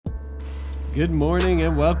Good morning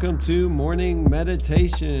and welcome to Morning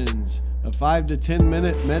Meditations, a 5 to 10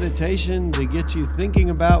 minute meditation to get you thinking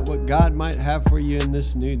about what God might have for you in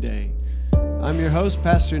this new day. I'm your host,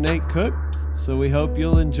 Pastor Nate Cook, so we hope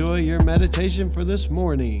you'll enjoy your meditation for this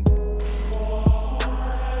morning.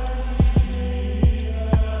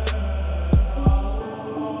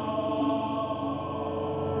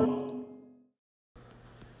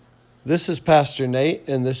 This is Pastor Nate,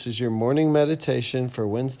 and this is your morning meditation for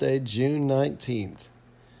Wednesday, June 19th.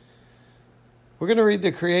 We're going to read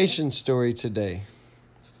the creation story today.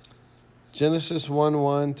 Genesis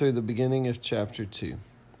 1:1 through the beginning of chapter 2.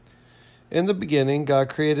 In the beginning, God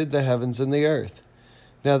created the heavens and the earth.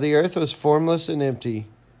 Now the earth was formless and empty.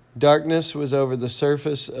 Darkness was over the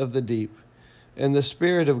surface of the deep, and the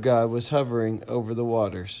Spirit of God was hovering over the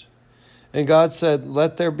waters. And God said,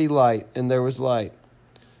 "Let there be light," and there was light.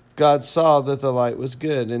 God saw that the light was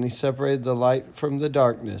good, and he separated the light from the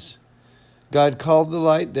darkness. God called the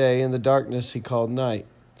light day, and the darkness he called night.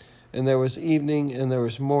 And there was evening, and there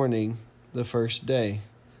was morning, the first day.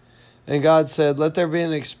 And God said, "Let there be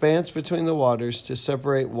an expanse between the waters to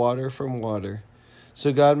separate water from water."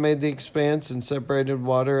 So God made the expanse and separated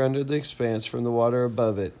water under the expanse from the water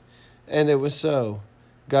above it. And it was so.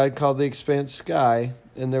 God called the expanse sky,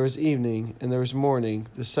 and there was evening, and there was morning,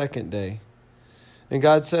 the second day. And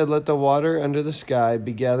God said, "Let the water under the sky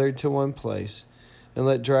be gathered to one place, and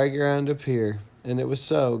let dry ground appear." And it was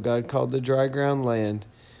so. God called the dry ground land,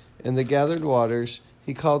 and the gathered waters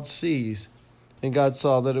he called seas. And God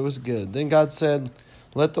saw that it was good. Then God said,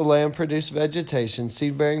 "Let the land produce vegetation,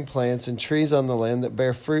 seed-bearing plants, and trees on the land that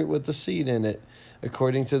bear fruit with the seed in it,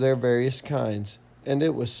 according to their various kinds." And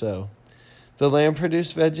it was so. The land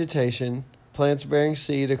produced vegetation, plants bearing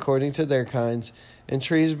seed according to their kinds, and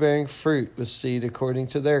trees bearing fruit with seed according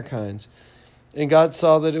to their kinds. And God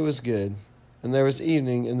saw that it was good. And there was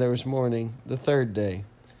evening, and there was morning, the third day.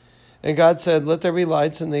 And God said, "Let there be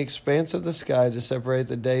lights in the expanse of the sky to separate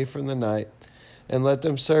the day from the night, and let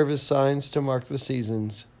them serve as signs to mark the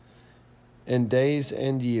seasons, and days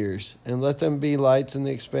and years. And let them be lights in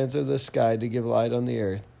the expanse of the sky to give light on the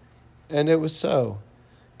earth." And it was so.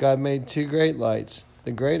 God made two great lights,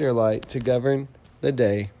 the greater light to govern the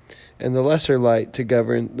day, and the lesser light to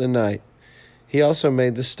govern the night. He also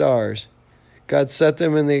made the stars. God set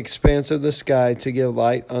them in the expanse of the sky to give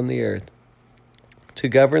light on the earth, to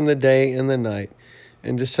govern the day and the night,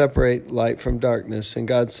 and to separate light from darkness. And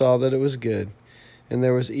God saw that it was good. And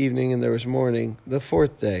there was evening, and there was morning, the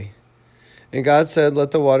fourth day. And God said, "Let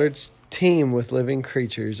the waters teem with living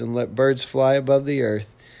creatures, and let birds fly above the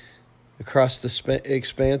earth across the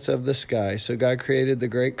expanse of the sky." So God created the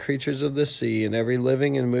great creatures of the sea, and every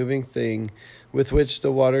living and moving thing with which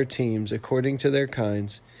the water teems, according to their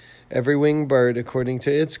kinds, every winged bird according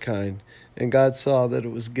to its kind. And God saw that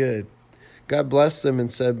it was good. God blessed them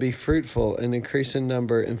and said, "Be fruitful and increase in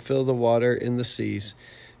number, and fill the water in the seas,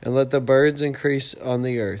 and let the birds increase on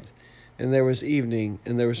the earth." And there was evening,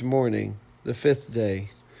 and there was morning, the fifth day.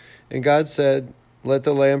 And God said, "Let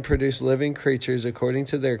the land produce living creatures according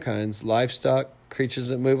to their kinds, livestock, creatures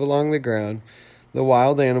that move along the ground, the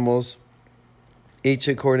wild animals, each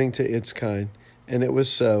according to its kind." And it was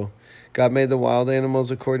so. God made the wild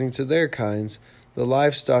animals according to their kinds, the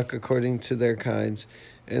livestock according to their kinds,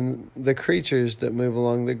 and the creatures that move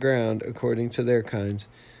along the ground according to their kinds.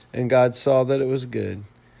 And God saw that it was good.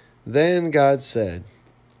 Then God said,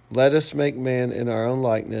 "Let us make man in our own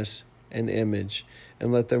likeness and image,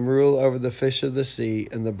 and let them rule over the fish of the sea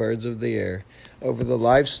and the birds of the air, over the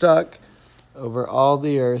livestock, over all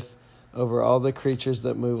the earth, over all the creatures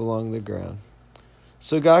that move along the ground."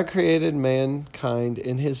 So God created mankind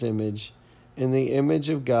in his image. In the image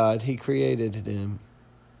of God he created him.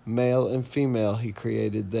 Male and female he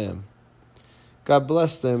created them. God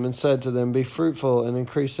blessed them and said to them, "Be fruitful and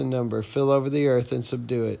increase in number, fill over the earth and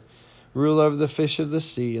subdue it. Rule over the fish of the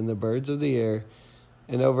sea and the birds of the air,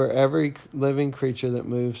 and over every living creature that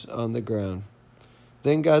moves on the ground."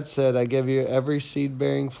 Then God said, "I give you every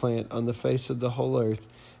seed-bearing plant on the face of the whole earth,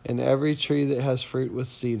 and every tree that has fruit with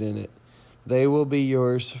seed in it. They will be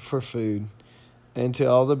yours for food. And to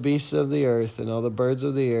all the beasts of the earth, and all the birds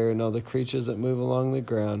of the air, and all the creatures that move along the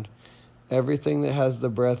ground, everything that has the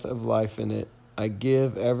breath of life in it, I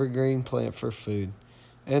give every green plant for food."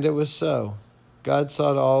 And it was so. God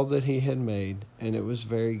saw all that he had made, and it was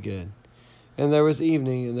very good. And there was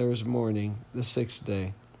evening, and there was morning, the sixth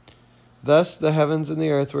day. Thus the heavens and the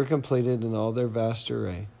earth were completed in all their vast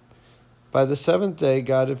array. By the seventh day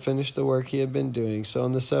God had finished the work he had been doing, so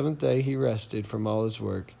on the seventh day he rested from all his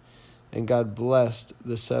work. And God blessed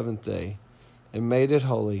the seventh day and made it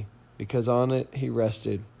holy, because on it he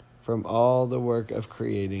rested from all the work of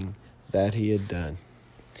creating that he had done.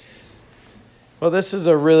 Well, this is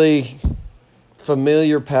a really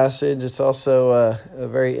familiar passage. It's also a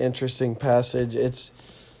very interesting passage.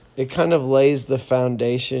 It kind of lays the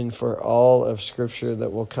foundation for all of Scripture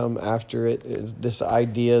that will come after it. It's this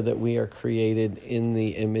idea that we are created in the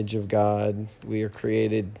image of God. We are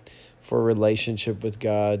created for relationship with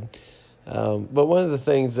God. But one of the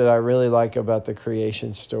things that I really like about the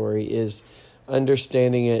creation story is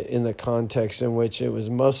understanding it in the context in which it was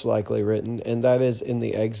most likely written, and that is in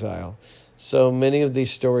the exile. So many of these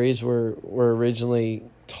stories were originally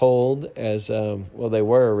told as, they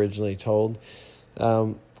were originally told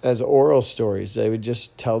as oral stories. They would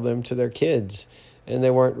just tell them to their kids, and they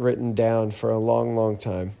weren't written down for a long, long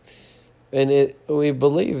time. And we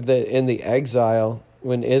believe that in the exile,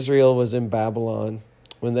 when Israel was in Babylon,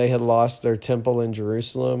 when they had lost their temple in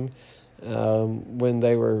Jerusalem, when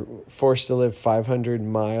they were forced to live 500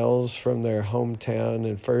 miles from their hometown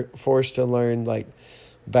and forced to learn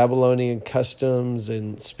Babylonian customs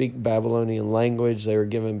and speak Babylonian language, they were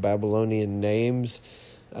given Babylonian names.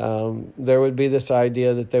 There would be this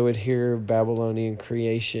idea that they would hear Babylonian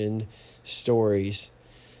creation stories.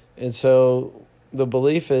 And so the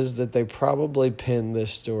belief is that they probably penned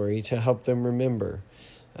this story to help them remember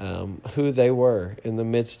who they were in the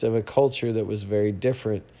midst of a culture that was very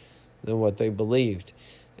different than what they believed.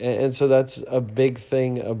 And so that's a big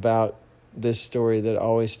thing about this story that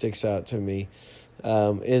always sticks out to me,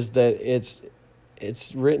 is that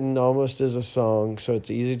it's written almost as a song, so it's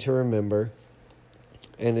easy to remember.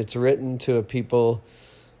 And it's written to a people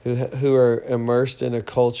who are immersed in a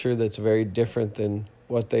culture that's very different than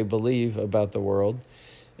what they believe about the world.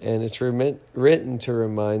 And it's written to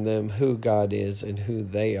remind them who God is and who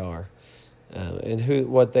they are, and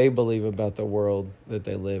what they believe about the world that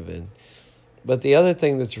they live in. But the other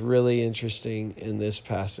thing that's really interesting in this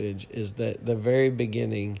passage is that the very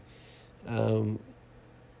beginning, the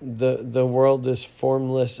world is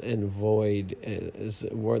formless and void.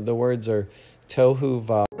 The words are tohu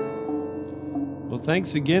va. Well,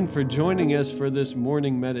 thanks again for joining us for this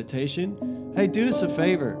morning meditation. Hey, do us a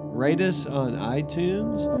favor, rate us on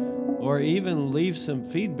iTunes, or even leave some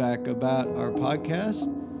feedback about our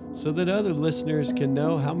podcast so that other listeners can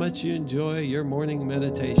know how much you enjoy your morning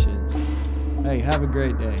meditations. Hey, have a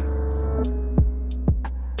great day.